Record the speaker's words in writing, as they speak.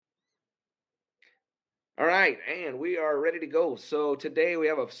All right, and we are ready to go. So today we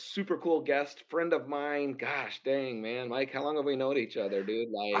have a super cool guest, friend of mine. Gosh dang, man, Mike, how long have we known each other, dude?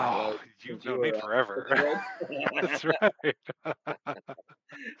 Like Oh, since you've you known me were forever. 6 years That's right.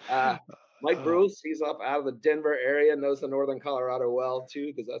 uh, Mike Oh, Bruce, he's up out of the Denver area, knows the Northern Colorado well too,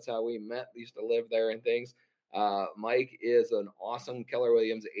 because that's how we met. We used to live there and things. Mike is an awesome Keller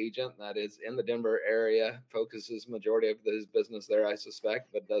Williams agent that is in the Denver area, focuses majority of his business there, I suspect,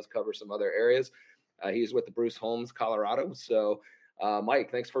 but does cover some other areas. He's with the Bruce Homes, Colorado. So,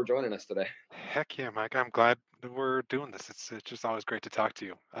 Mike, thanks for joining us today. heck yeah, Mike. I'm glad that we're doing this. It's just always great to talk to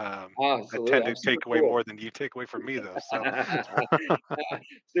you. I Absolutely. tend to I'm super take away cool. more than you take away from me, though. So,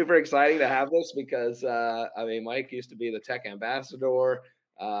 Super exciting to have this because I mean, Mike used to be the tech ambassador.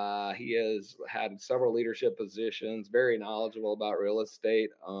 He has had several leadership positions, very knowledgeable about real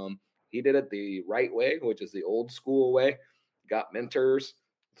estate. He did it the right way, which is the old school way. Got mentors,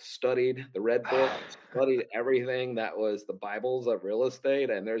 studied the Red Book, studied everything that was the Bibles of real estate,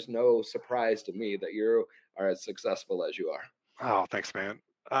 and there's no surprise to me that you are as successful as you are. oh, thanks, man.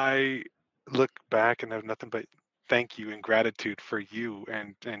 I look back and have nothing but thank you and gratitude for you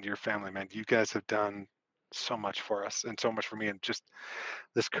and your family, man. You guys have done so much for us and so much for me, and just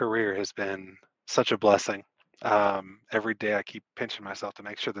this career has been such a blessing. Every day I keep pinching myself to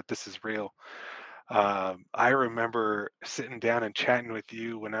make sure that this is real. I remember sitting down and chatting with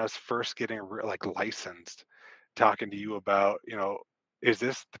you when I was first getting like licensed, talking to you about, is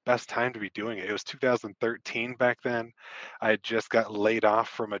this the best time to be doing it? It was 2013 back then. I had just got laid off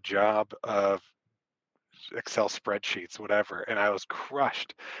from a job of Excel spreadsheets, whatever, and I was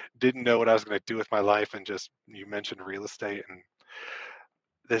crushed. Didn't know what I was going to do with my life, and just you mentioned real estate, and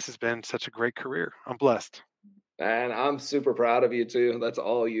this has been such a great career. I'm blessed. And I'm super proud of you too. That's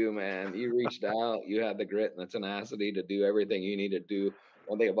all you, man. You reached out, you had the grit and the tenacity to do everything you need to do.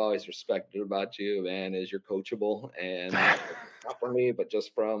 One thing I've always respected about you, man, is you're coachable, and not from me, but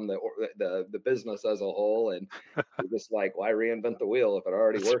just from the business as a whole. And you're just like, why reinvent the wheel if it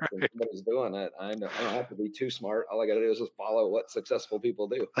already That's works and right. somebody's doing it? I don't have to be too smart. All I got to do is just follow what successful people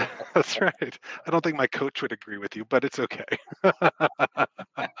do. That's right. I don't think my coach would agree with you, but it's okay.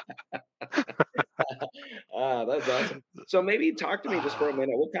 That's awesome. So maybe talk to me just for a Ah,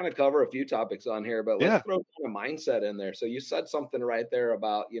 minute. We'll kind of cover a few topics on here, but let's yeah. throw kind of mindset in there. So you said something right there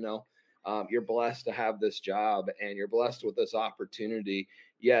about, you're blessed to have this job and you're blessed with this opportunity.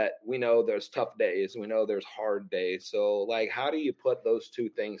 Yet we know there's tough days. We know there's hard days. So like, how do you put those two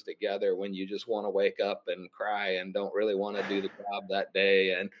things together when you just want to wake up and cry and don't really want to do the job that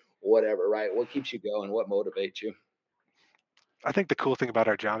day and whatever, right? What keeps you going? What motivates you? I think the cool thing about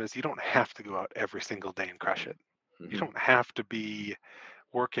our job is you don't have to go out every single day and crush it. You Hmm. don't have to be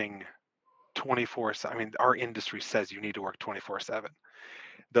working 24 I mean, our industry says you need to work 24/7.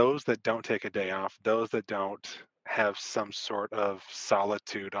 Those that don't take a day off, those that don't have some sort of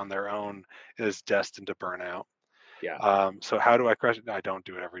solitude on their own is destined to burn out. Yeah. So how do I crush it? I don't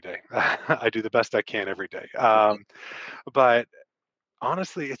do it every day. I do the best I can every day. But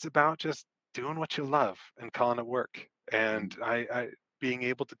honestly, it's about just doing what you love and calling it work. And I being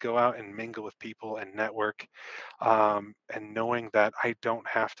able to go out and mingle with people and network, and knowing that I don't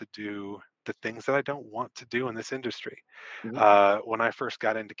have to do the things that I don't want to do in this industry. Mhm. When I first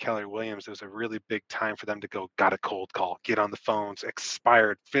got into Keller Williams, it was a really big time for them to go, got a cold call, get on the phones,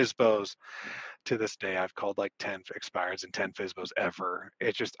 expired, FISBOs. To this day, I've called like 10 expireds and 10 FISBOs ever.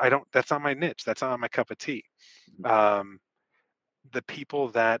 It's just, I don't, that's not my niche. That's not my cup of tea. Um, the people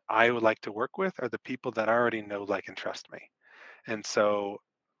that I would like to work with are the people that already know, like, and trust me. And so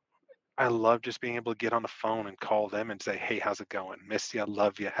I love just being able to get on the phone and call them and say, hey, how's it going? Miss you,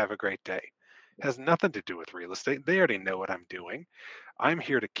 love you, have a great day. Has nothing to do with real estate. They already know what I'm doing. I'm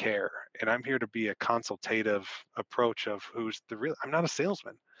here to care and I'm here to be a consultative approach of who's the real. I'm not a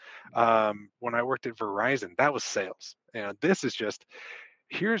salesman. When I worked at Verizon, that was sales. And this is just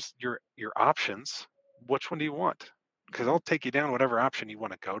here's your options. Which one do you want? Because I'll take you down whatever option you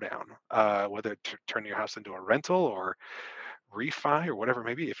want to go down, whether turn your house into a rental or refi or whatever.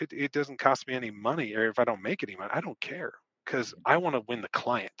 Maybe if it doesn't cost me any money or if I don't make any money, I don't care because I want to win the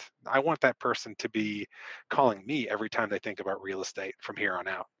client. I want that person to be calling me every time they think about real estate from here on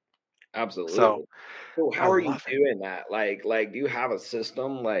out. So Absolutely. So I how are you love it. doing that? Like, do you have a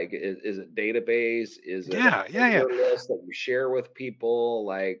system? Like, is it database? Is it a Yeah, yeah, yeah, folder list that you share with people?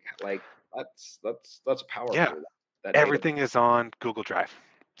 Like that's yeah. powerful. That database. Everything is on Google Drive.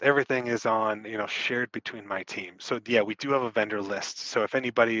 Everything is on, shared between my team. So yeah, we do have a vendor list. So if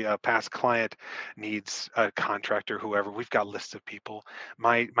anybody, a past client needs a contractor, whoever, we've got lists of people.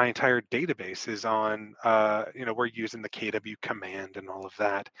 My entire database is on, we're using the KW command and all of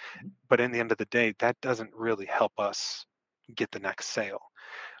that. Mhm. But in the end of the day, that doesn't really help us get the next sale.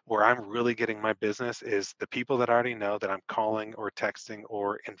 Where I'm really getting my business is the people that I already know that I'm calling or texting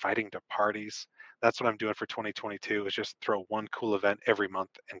or inviting to parties. That's what I'm doing for 2022 is just throw one cool event every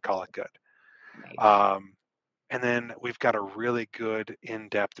month and call it good. Nice. Um, and then we've got a really good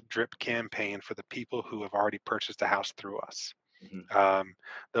in-depth drip campaign for the people who have already purchased a house through us. Mhm. Um,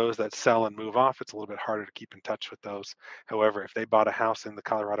 those that sell and move off, it's a little bit harder to keep in touch with those. However, if they bought a house in the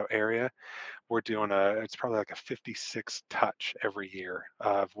Colorado area, we're doing it's probably like a 56 touch every year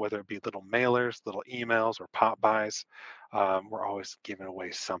of whether it be little mailers, little emails, or pop buys. We're always giving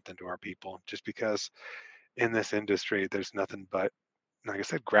away something to our people just because in this industry, there's nothing but, like I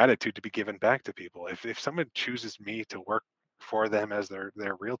said, gratitude to be given back to people. If someone chooses me to work for them as their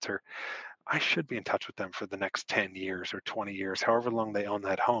realtor, I should be in touch with them for the next 10 years or 20 years, however long they own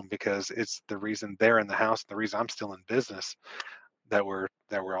that home, because it's the reason they're in the house, the reason I'm still in business that we're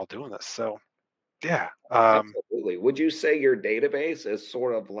all doing this. So yeah, Absolutely. Would you say your database is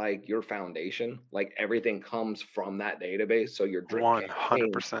sort of like your foundation? Like everything comes from that database. So your drip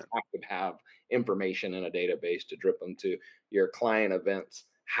campaigns 100%. have to have information in a database to drip them to. Your client events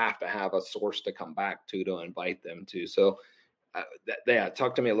have to have a source to come back to invite them to. So, yeah,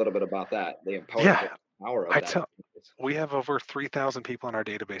 talk to me a little bit about that. The Yeah, power of I that. tell we have over 3,000 people in our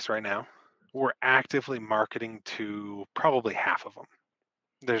database right now. We're actively marketing to probably half of them.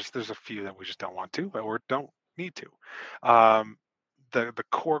 There's a few that we just don't want to, or don't need to. The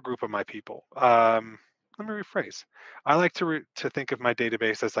core group of my people. Let me rephrase. I like to think of my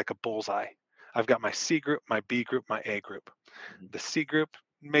database as like a bullseye. I've got my C group, my B group, my A group. Mhm. The C group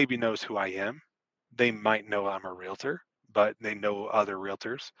maybe knows who I am. They might know I'm a realtor, but they know other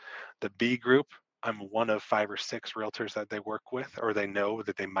realtors. The B group, I'm one of 5 or 6 realtors that they work with, or they know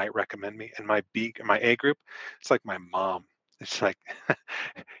that they might recommend me. And my A group, it's like my mom. It's like,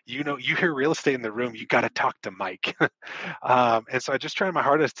 you hear real estate in the room, you got to talk to Mike. And so I just try my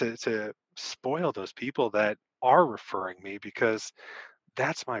hardest to spoil those people that are referring me because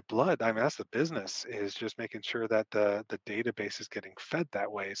that's my blood. I mean, that's the business is just making sure that the database is getting fed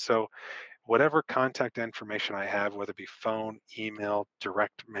that way. So whatever contact information I have, whether it be phone, email,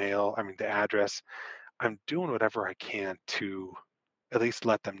 direct mail, I mean the address, I'm doing whatever I can to at least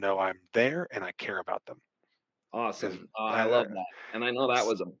let them know I'm there and I care about them. Because Awesome. I I, love that. And I know that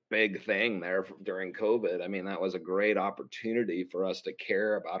was a big thing there during COVID. I mean, that was a great opportunity for us to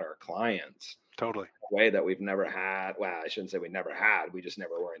care about our clients totally. a way that we've never had. Well, I shouldn't say we never had. We just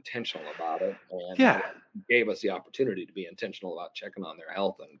never were intentional about it. And Yeah, gave us the opportunity to be intentional about checking on their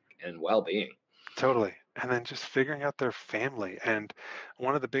health and well being. totally. And then just figuring out their family. And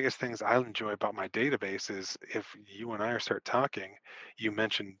one of the biggest things I enjoy about my database is if you and I start talking, you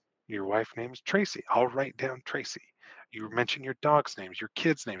mention your wife name's Tracy. I'll write down Tracy. You mention your dog's names, your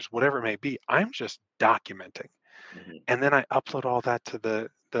kids' names, whatever it may be. I'm just documenting. Mhm. And then I upload all that to the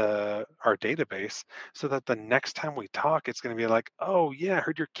our database so that the next time we talk, it's going to be like, oh yeah, I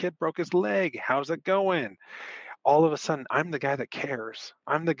heard your kid broke his leg. How's it going? All of a sudden I'm the guy that cares.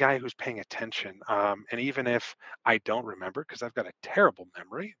 I'm the guy who's paying attention. And even if I don't remember, because I've got a terrible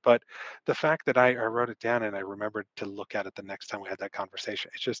memory, but the fact that I wrote it down and I remembered to look at it the next time we had that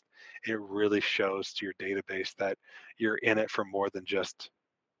conversation, it really shows to your database that you're in it for more than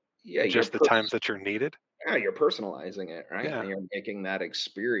Yeah, just the times that you're needed. you're personalizing it, right? Yeah, And you're making that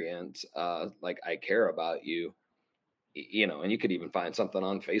experience like I care about you. And you could even find something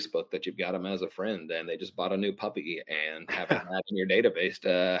on Facebook that you've got them as a friend and they just bought a new puppy and having yeah, that in your database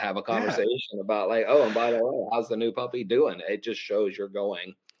to have a yeah. conversation about like, oh, and by the way, how's the new puppy doing? It just shows you're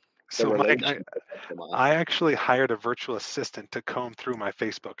going the So Mike, I, relationship extra mile. I actually hired a virtual assistant to comb through my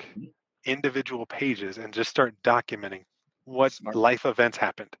Facebook Mhm. individual pages and just start documenting what Smart. life events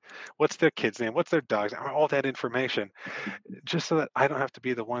happened. What's their kid's name? What's their dog's name? All that information, just so that I don't have to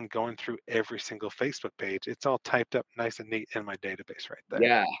be the one going through every single Facebook page. It's all typed up nice and neat in my database right there.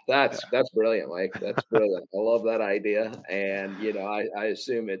 Yeah, Yeah, that's brilliant, Mike. That's brilliant. I love that idea. And I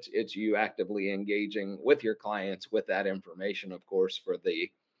assume it's you actively engaging with your clients with that information, of course, for the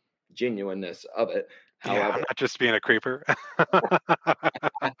genuineness of it. yeah, However, I'm not just being a creeper.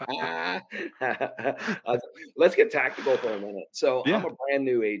 Awesome. Let's get tactical for a minute. So I'm Yeah, a brand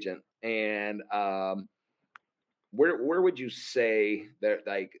new agent, and where would you say that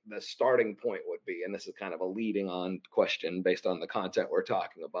like the starting point would be? And this is kind of a leading on question based on the content we're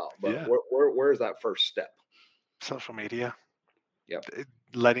talking about. But yeah. where's that first step? Social media. Yep.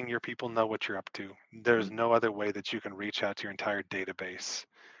 letting your people know what you're up to. There's Mhm. no other way that you can reach out to your entire database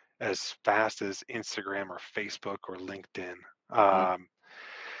as fast as Instagram or Facebook or LinkedIn. Mhm. Um,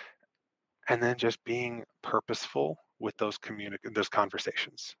 and then just being purposeful with those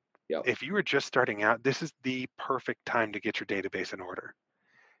conversations. Yep. If you are just starting out, this is the perfect time to get your database in order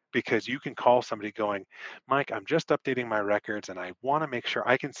because you can call somebody going, Mike, I'm just updating my records and I want to make sure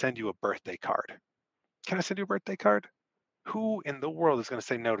I can send you a birthday card. Can I send you a birthday card? Who in the world is going to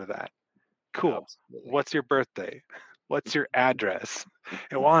say no to that? Cool. Absolutely. What's your birthday? What's your address?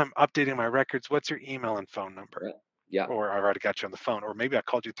 And while I'm updating my records, what's your email and phone number? Yeah. Yeah. Or I've already got you on the phone, or maybe I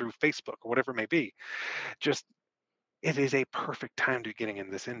called you through Facebook or whatever it may be. Just it is a perfect time to be getting in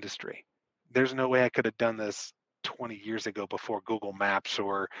this industry. There's no way I could have done this 20 years ago before Google Maps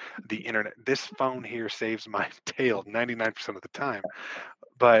or the internet. This phone here saves my tail 99% of the time.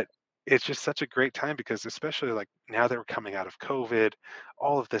 But it's just such a great time because especially like now that we're coming out of COVID,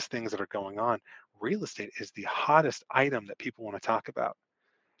 all of these things that are going on, real estate is the hottest item that people want to talk about.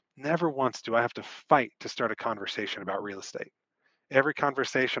 Never once do I have to fight to start a conversation about real estate. Every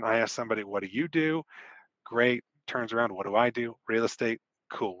conversation I ask somebody, what do you do? Great. Turns around, what do I do? Real estate.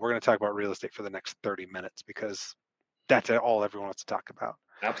 Cool. We're going to talk about real estate for the next 30 minutes because that's all everyone wants to talk about.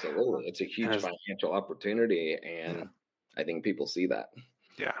 Absolutely. It's a And huge as, financial opportunity, yeah, and I think people see that.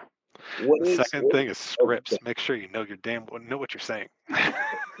 yeah. What The is second what thing is oh, scripts. Make sure you know your damn know what you're saying.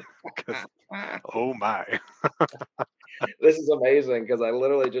 Because oh my. this is amazing because I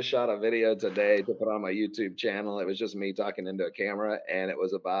literally just shot a video today to put on my YouTube channel. It was just me talking into a camera, and it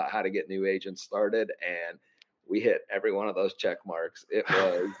was about how to get new agents started. And we hit every one of those check marks. It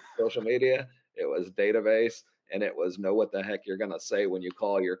was social media, it was database, and it was know what the heck you're going to say when you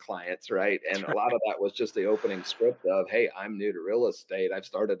call your clients, right? And That's a lot right. of that was just the opening script of, hey, I'm new to real estate. I've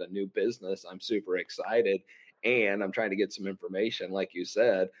started a new business. I'm super excited. And I'm trying to get some information, like you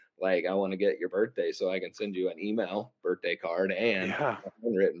said, like, I want to get your birthday so I can send you an email birthday card and Yeah. a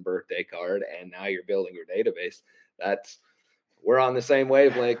handwritten birthday card. And now you're building your database. That's We're on the same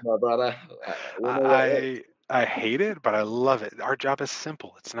wavelength, my brother. We know what works. I hate it, but I love it. Our job is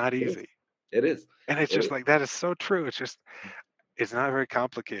simple. It's not It is. easy. It is. And it's It just is. like that is so true. It's not very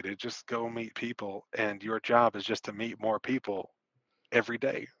complicated. Just go meet people and your job is just to meet more people every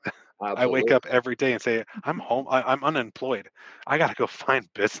day. I wake Absolutely. up every day and say, I'm home. I'm unemployed. I got to go find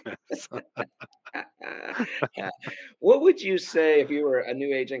business. What would you say if you were a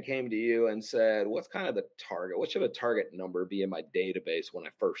new agent came to you and said, "What's kind of the target? What should a target number be in my database when I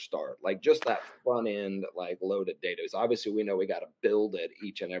first start?" Like just that front end, like loaded database. Obviously, we know we got to build it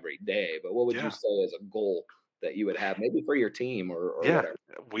each and every day, but what would you Yeah. say as a goal that you would have, maybe for your team or Yeah. whatever?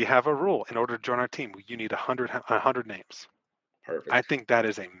 We have a rule. In order to join our team, you need 100 names. I Perfect. think that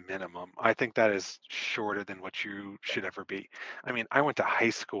is a minimum. I think that is shorter than what you should ever be. I mean, I went to high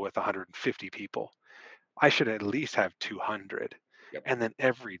school with 150 people. I should at least have 200. Yep. And then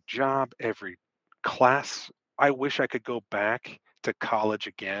every job, every class, I wish I could go back to college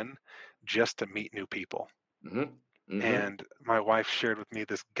again just to meet new people. Hmm. Hmm. And my wife shared with me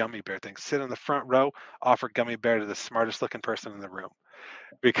this gummy bear thing. Sit in the front row, offer gummy bear to the smartest looking person in the room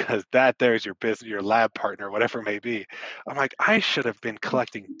because that there's your business, your lab partner, whatever it may be. I'm like, I should have been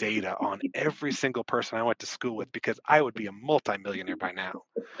collecting data on every single person I went to school with because I would be a multimillionaire by now.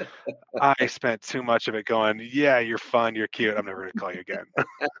 I spent too much of it going, yeah, you're fun, you're cute. I'm never going to call you again.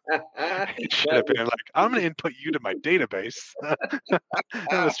 It should have That been like, I'm going to input you to my database. I'm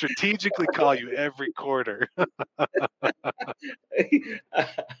going to strategically call you every quarter.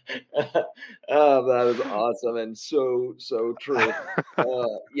 Oh, that is awesome and so true.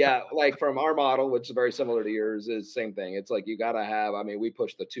 Yeah, like from our model, which is very similar to yours, is same thing. It's like you got to have. I mean, we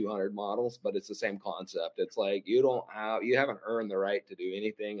push the 200 models, but it's the same concept. It's like you haven't earned the right to do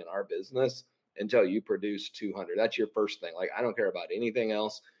anything in our business until you produce 200. That's your first thing. Like I don't care about anything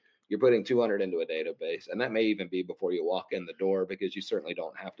else. You're putting 200 into a database, and that may even be before you walk in the door because you certainly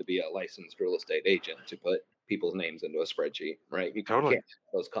don't have to be a licensed real estate agent to put people's names into a spreadsheet, right? You Totally. can't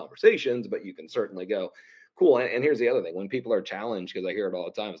have those conversations, but you can certainly go, cool. And here's the other thing: when people are challenged, because I hear it all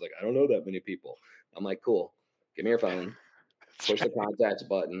the time, it's like I don't know that many people. I'm like, cool. Give me your phone. That's Push the contacts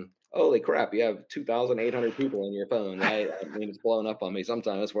button. Holy crap! You have 2,800 people in your phone, right? I mean, it's blowing up on me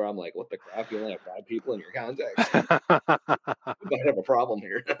sometimes. Where I'm like, what the crap? You only have 5 people in your contacts. right. You might have a problem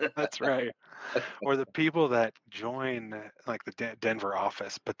here. That's right. Or the people that join like the Denver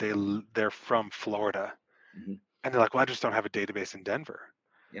office, but they're from Florida, Mhm. and they're like, "Well, I just don't have a database in Denver."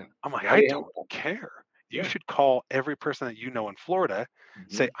 Yeah. I'm like, Why "I do you have don't that? care. You Yeah. should call every person that you know in Florida,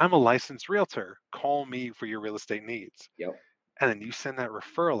 say, Hmm. I'm a licensed realtor. Call me for your real estate needs." Yep. And then you send that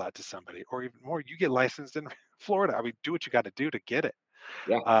referral out to somebody, or even more, you get licensed in Florida. I mean, do what you got to do to get it.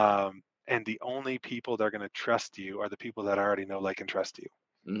 Yeah. And the only people that are going to trust you are the people that already know, like, and trust you.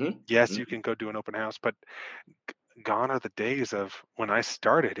 Mhm. Yes, you Mhm. can go do an open house, but gone are the days of when I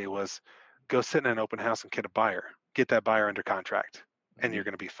started. It was go sit in an open house and get that buyer under contract, and you're Mhm.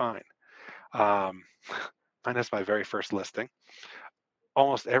 going to be fine. Um, mine is my very first listing.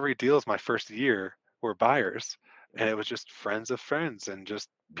 Almost every deal is my first year were buyers, and it was just friends of friends and just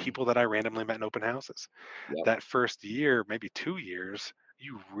Mhm. people that I randomly met in open houses. Yep. That first year, maybe 2 years,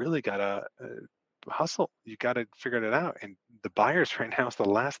 you really gotta hustle. You gotta figure it out. And the buyers right now is the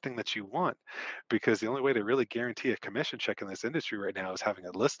last thing that you want, because the only way to really guarantee a commission check in this industry right now is having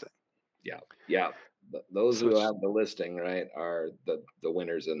a listing. Yeah. Yeah. Those So who it's have the listing, right, are the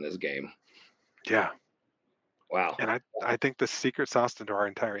winners in this game. yeah. Wow. And I think the secret sauce into our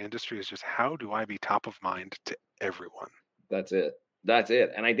entire industry is just how do I be top of mind to everyone? That's it. That's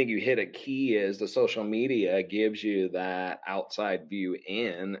it. And I think you hit a key is the social media gives you that outside view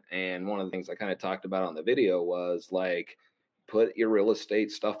in. And one of the things I kind of talked about on the video was like, put your real estate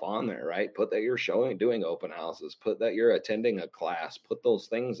stuff on there, right? Put that you're showing, doing open houses, put that you're attending a class, put those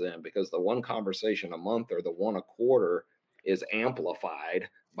things in because the one conversation a month or the one a quarter is amplified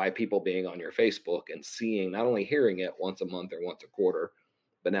by people being on your Facebook and seeing, not only hearing it once a month or once a quarter,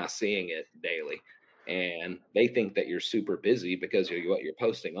 but now seeing it daily, and they think that you're super busy because of what you're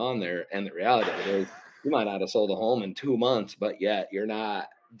posting on there. And the reality of it is, you might not have sold a home in 2 months, but yet you're not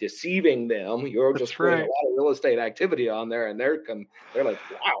deceiving them. You're just That's putting a right. lot of real estate activity on there, and they're like,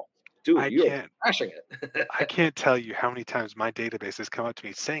 "Wow, dude, I you're can't crashing it." I can't tell you how many times my database has come up to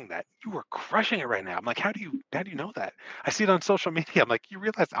me saying that you are crushing it right now. I'm like, how do you know that? I see it on social media. I'm like, you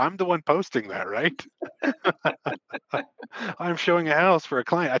realize I'm the one posting that, right? I'm showing a house for a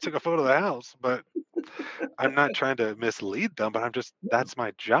client. I took a photo of the house, but I'm not trying to mislead them, but I'm just that's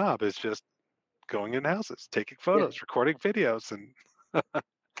my job is just going in houses, taking Yeah. photos, recording videos and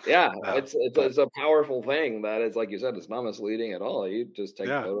Yeah, no. it's But a powerful thing that is, like you said, it's not misleading at all. You just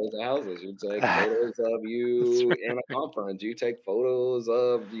take yeah. photos of houses, you take photos of That's you in right. a conference, you take photos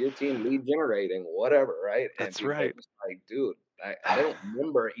of your team lead generating, whatever, right? And That's people are right. just like, dude, they don't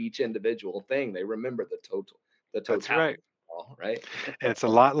remember each individual thing. They remember the That's totality, right. of it all, right? And it's a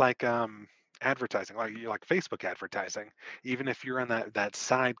lot like advertising, like you like Facebook advertising. Even if you're on that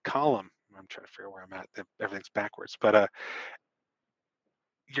side column, I'm trying to figure where I'm at. Everything's backwards, but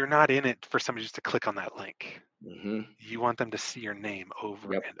you're not in it for somebody just to click on that link. Hmm. You want them to see your name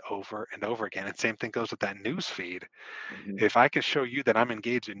over Yep. and over and over again. And same thing goes with that news feed. Hmm. If I can show you that I'm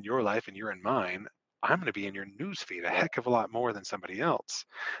engaged in your life and you're in mine, I'm going to be in your news feed a Yep. heck of a lot more than somebody else.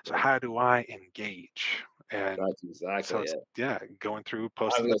 So Yep. how do I engage? And That's so exactly it's it. yeah, going through,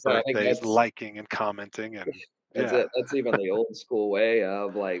 I was posting the gonna say, I think birthdays, liking and commenting, and that's yeah, it. That's even the old school way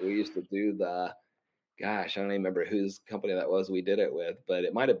of like we used to do the gosh, I don't even remember whose company that was we did it with, but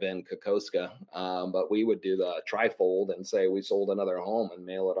it might have been Kokoska. But we would do the trifold and say we sold another home and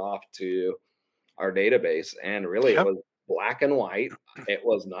mail it off to our database. And really, it yep, was black and white. It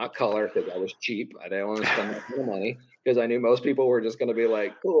was not color because I was cheap. I didn't want to spend that kind of money because I knew most people were just going to be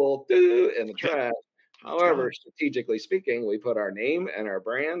like, cool, do in the yep, trash. it's gone. However, strategically speaking, we put our name and our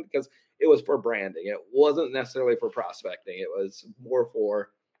brand because it was for branding. It wasn't necessarily for prospecting. It was more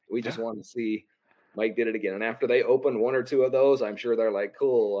for we just Yeah, wanted to see Mike did it again. And after they opened one or two of those, I'm sure they're like,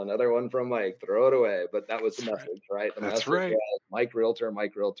 cool, another one from Mike, throw it away. But that was the that's right. message, right? The That's message right. was Mike Realtor,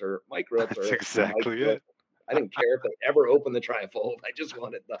 Mike Realtor, Mike That's Realtor, Mike exactly Realtor. it. I didn't care if they ever opened the trifold. I just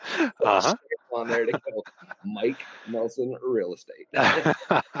wanted the full Uh stamp on there to go Mike Nelson Real Estate.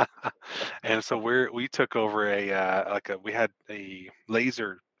 huh. And so we took over we had a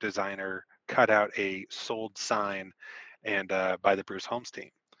laser designer cut out a sold sign and by the Bruce Holmes team.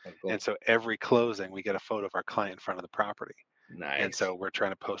 Oh, And cool. so every closing, we get a photo of our client in front of the property. And Nice. so we're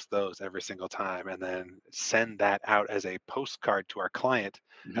trying to post those every single time and then send that out as a postcard to our client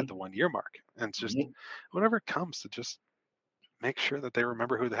at the Mhm, 1 year mark. And it's just mhm. whenever it comes to just make sure that they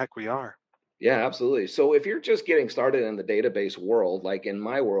remember who the heck we are. Yeah, absolutely. So if you're just getting started in the database world, like in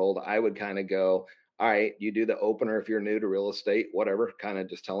my world, I would kind of go, all right, you do the opener if you're new to real estate, whatever, kind of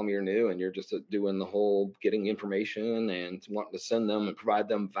just tell them you're new and you're just doing the whole getting information and wanting to send them and provide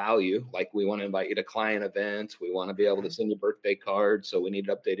them value. Like we want to invite you to client events. We want to be able to Mhm. send you birthday cards. So we need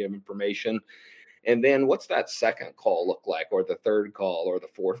updated information. And then what's that second call look like, or the third call, or the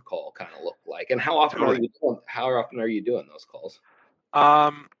fourth call kind of look like? And Totally. how often are you doing those calls?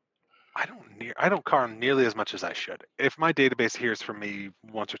 Um, I don't call them nearly as much as I should. If my database hears from me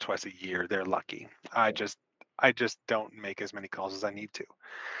once or twice a year, they're lucky. I just don't make as many calls as I need to.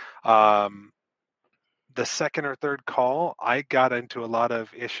 The second or third call, I got into a lot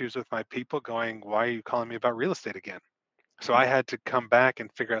of issues with my people going, "Why are you calling me about real estate again?" So I had to come back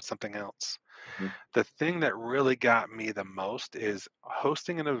and figure out something else. Mhm. The thing that really got me the most is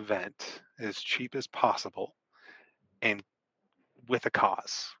hosting an event as cheap as possible and with a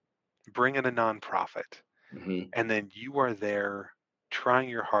cause. Bring in a nonprofit, Mhm. and then you are there trying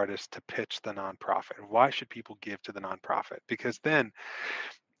your hardest to pitch the nonprofit. And why should people give to the nonprofit? Because then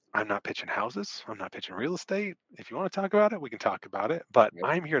I'm not pitching houses, I'm not pitching real estate. If you want to talk about it, we can talk about it, but Yep.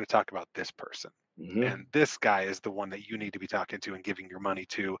 I'm here to talk about this person. Mhm. And this guy is the one that you need to be talking to and giving your money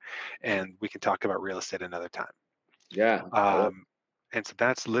to, and we can talk about real estate another time. Yeah. I love. Um, and so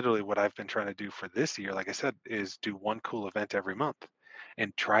that's literally what I've been trying to do for this year. Like I said, is do one cool event every month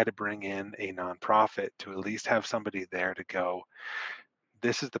and try to bring in a nonprofit to at least have somebody there to go,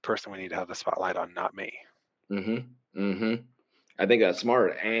 this is the person we need to have the spotlight on, not me. Mhm. Mhm. I think that's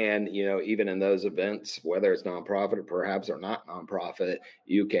smart. And, even in those events, whether it's nonprofit or perhaps or not nonprofit,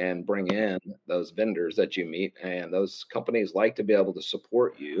 you can bring in those vendors that you meet, and those companies like to be able to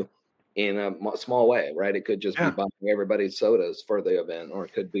support you in a small way, right? It could just be Yeah, buying everybody's sodas for the event, or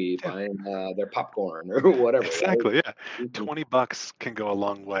it could be yeah, buying their popcorn or whatever, right? exactly. Yeah. Mhm. $20 can go a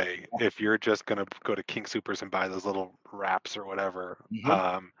long way if you're just going to go to King Supers and buy those little wraps or whatever. Mhm.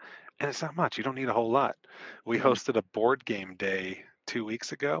 And it's not much. You don't need a whole lot. We Mhm. hosted a board game day 2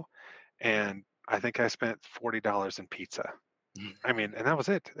 weeks ago, and I think I spent $40 in pizza. I mean, and that was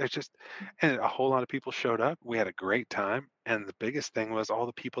it. It's just, and a whole lot of people showed up. We had a great time, and the biggest thing was all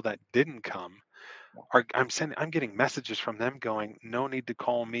the people that didn't come are. I'm getting messages from them going, "No need to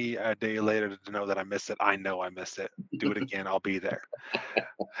call me a day later to know that I missed it. I know I missed it. Do it again. I'll be there."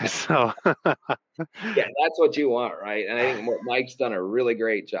 So, Yeah, that's what you want, right? And I think what Mike's done a really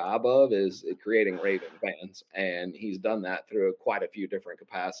great job of is creating raving fans, and he's done that through quite a few different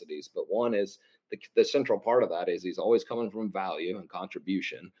capacities. But one is the central part of that is he's always coming from value and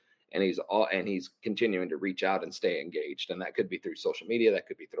contribution, and he's continuing to reach out and stay engaged, and that could be through social media, that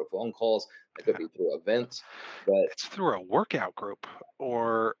could be through phone calls, that could be through events, but it's through a workout group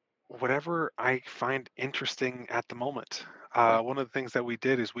or whatever I find interesting at the moment. yeah, One of the things that we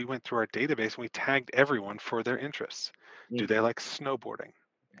did is we went through our database and we tagged everyone for their interests. Do mm, they like snowboarding?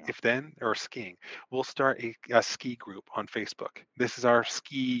 yeah, If then, or skiing, we'll start a ski group on Facebook. This is our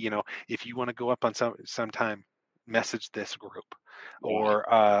ski, if you want to go up on sometime, message this group. yeah,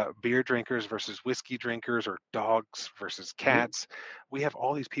 Or beer drinkers versus whiskey drinkers, or dogs versus mhm, cats. We have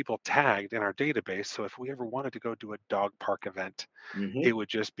all these people tagged in our database. So if we ever wanted to go do a dog park event, it mhm. would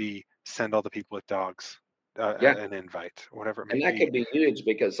just be send all the people with dogs Yeah. an invite, whatever it may And that be. could be huge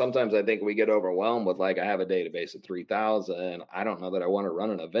because sometimes I think we get overwhelmed with like I have a database of 3,000. I don't know that I want to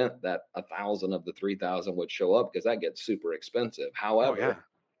run an event that 1,000 of the 3,000 would show up because that gets super expensive. Oh However, yeah,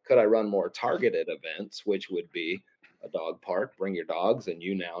 could I run more targeted events, which would be a dog park, bring your dogs, and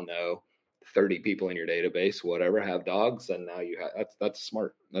you now know 30 people in your database, whatever, have dogs, and now you have that's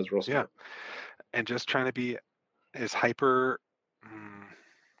smart. That's real yeah, smart. and just trying to be as mm,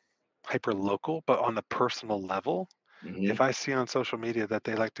 hyper local, but on the personal level. If Hmm. I see on social media that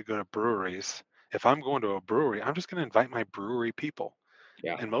they like to go to breweries, if I'm going to a brewery, I'm just going to invite my brewery people.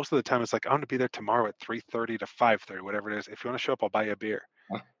 Yeah. And most of the time, it's like I'm going to be there tomorrow at 3:30 to 5:30, whatever it is. If you want to show up, I'll buy you a beer.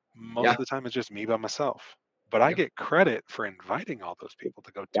 Huh. Most Yeah. of the time, it's just me by myself. But I Yeah. get credit for inviting all those people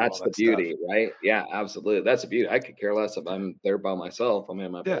to go do all That's the that stuff. beauty, right? Yeah, absolutely. That's the beauty. I could care less if I'm there by myself. I mean, I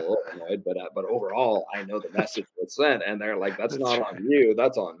might be a Yeah, little annoyed, but overall, I know the message was sent, and they're like, "That's that's not on you.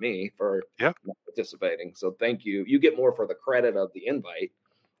 That's on me for yep, not participating." So thank you. You get more for the credit of the invite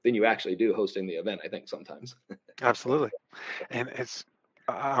than you actually do hosting the event. I think sometimes. absolutely. And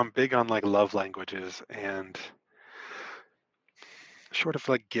I'm big on like love languages, and short of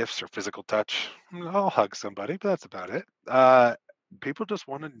like gifts or physical touch, I'll hug somebody, but that's about it. People just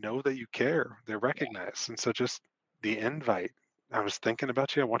want to know that you care. They're Yeah, recognized. And so just the invite. I was thinking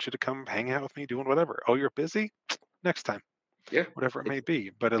about you. I want you to come hang out with me doing whatever. Oh, you're busy? Next time, yeah. whatever it may It's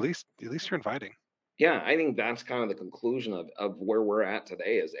be. But at least you're inviting. Yeah, I think that's kind of the conclusion of where we're at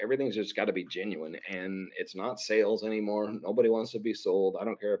today is everything's just got to be genuine and it's not sales anymore. Nobody wants to be sold. I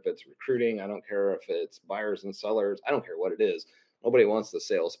don't care if it's recruiting, I don't care if it's buyers and sellers, I don't care what it is. Nobody wants the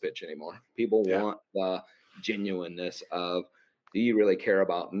sales pitch anymore. People Yeah, want the genuineness of do you really care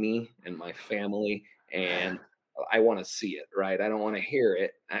about me and my family and I want to see it, right? I don't want to hear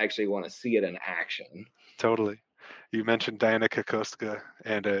it. I actually want to see it in action. totally. You mentioned Diana Kokoska,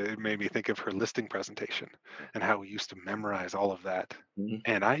 and it made me think of her listing presentation and how we used to memorize all of that. Mhm.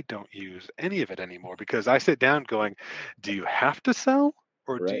 And I don't use any of it anymore because I sit down going, do you have to sell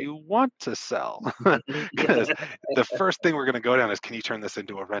or do Right. you want to sell? Because the first thing we're going to go down is, can you turn this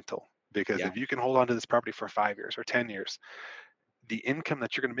into a rental? Because Yeah. if you can hold on to this property for 5 years or 10 years, the income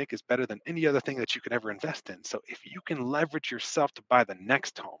that you're going to make is better than any other thing that you could ever invest in. So if you can leverage yourself to buy the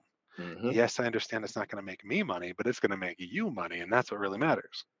next home, Hmm. yes, I understand it's not going to make me money, but it's going to make you money, and that's what really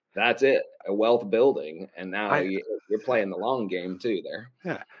matters. That's it, a wealth building, and now I you're playing the long game too there.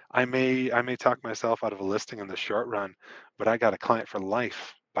 Yeah, I may talk myself out of a listing in the short run, but I got a client for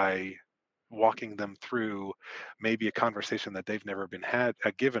life by walking them through maybe a conversation that they've never been had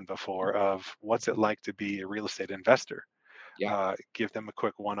given before of what's it like to be a real estate investor. Yeah. Give them a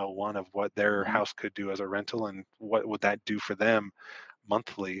quick 101 of what their Mhm. house could do as a rental and what would that do for them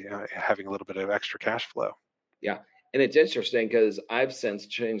monthly, having a little bit of extra cash flow. Yeah. And it's interesting because I've since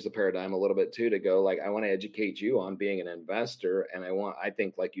changed the paradigm a little bit too to go like, I want to educate you on being an investor. And I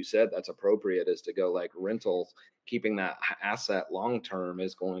think, like you said, that's appropriate is to go like rentals, keeping that asset long term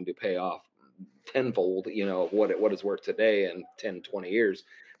is going to pay off tenfold, of what it's worth today in 10, 20 years.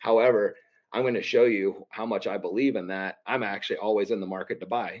 However, I'm going to show you how much I believe in that. I'm actually always in the market to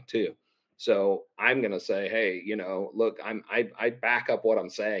buy too. So I'm going to say, hey, look, I back up what I'm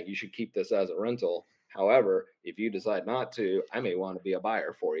saying. You should keep this as a rental. However, if you decide not to, I may want to be a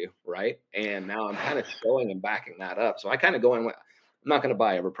buyer for you, right? And now I'm kind of showing and backing that up. So I kind of go in with, I'm not going to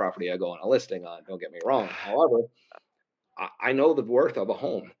buy every property I go on a listing on. Don't get me wrong. However, I know the worth of a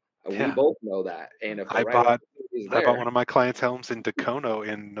home. We Yeah, both know that. And if the I right bought opportunity is I bought there, one of my clients' homes in Dacono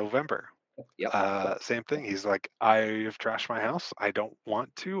in November. yep, Same thing. He's like, I've trashed my house. I don't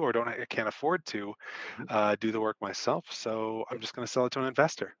want to, or I can't afford to mhm, do the work myself. So I'm just going to sell it to an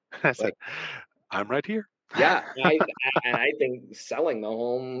investor. I said, like I'm right here. yeah, and I think selling the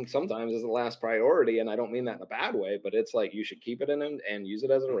home sometimes is the last priority, and I don't mean that in a bad way, but it's like you should keep it in and use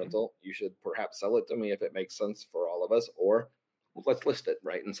it as a Mhm. rental. You should perhaps sell it to me if it makes sense for all of us, or let's list it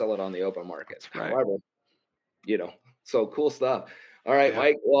right and sell it on the open market. That's right. However, you know, so cool stuff. All right, Yeah.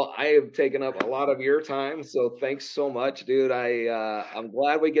 Mike. Well, I have taken up a lot of your time, so thanks so much, dude. I'm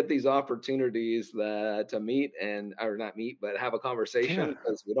glad we get these opportunities to meet and or not meet, but have a Yeah. conversation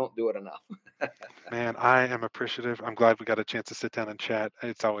because we don't do it enough. Man, I am appreciative. I'm glad we got a chance to sit down and chat.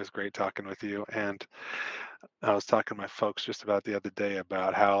 It's always great talking with you. And I was talking to my folks just about the other day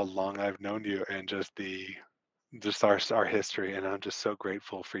about how long I've known you and just our history. And I'm just so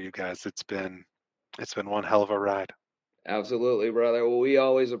grateful for you guys. It's been one hell of a ride. Absolutely, brother. Well, we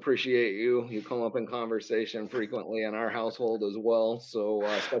always appreciate you. You come up in conversation frequently in our household as well.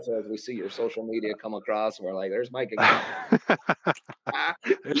 So, especially as we see your social media come across, we're like, "There's Mike again."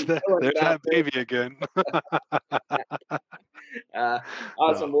 there's He's that killing there's it out that baby again. Uh,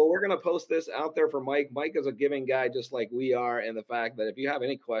 awesome. No. Well, we're going to post this out there for Mike. Mike is a giving guy, just like we are. And the fact that if you have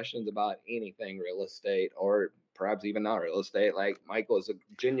any questions about anything real estate or perhaps even not real estate, like Michael is a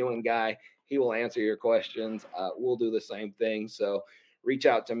genuine guy, he will answer your questions. We'll do the same thing. So reach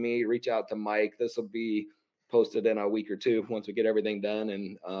out to me, reach out to Mike. This will be posted in a week or two once we get everything done.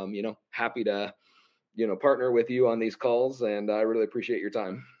 And, happy to, partner with you on these calls. And I really appreciate your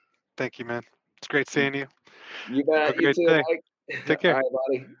time. Thank you, man. It's great seeing you. You Have a bet. You great too, day. Mike. Take All care. right,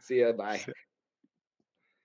 buddy. See ya. Bye.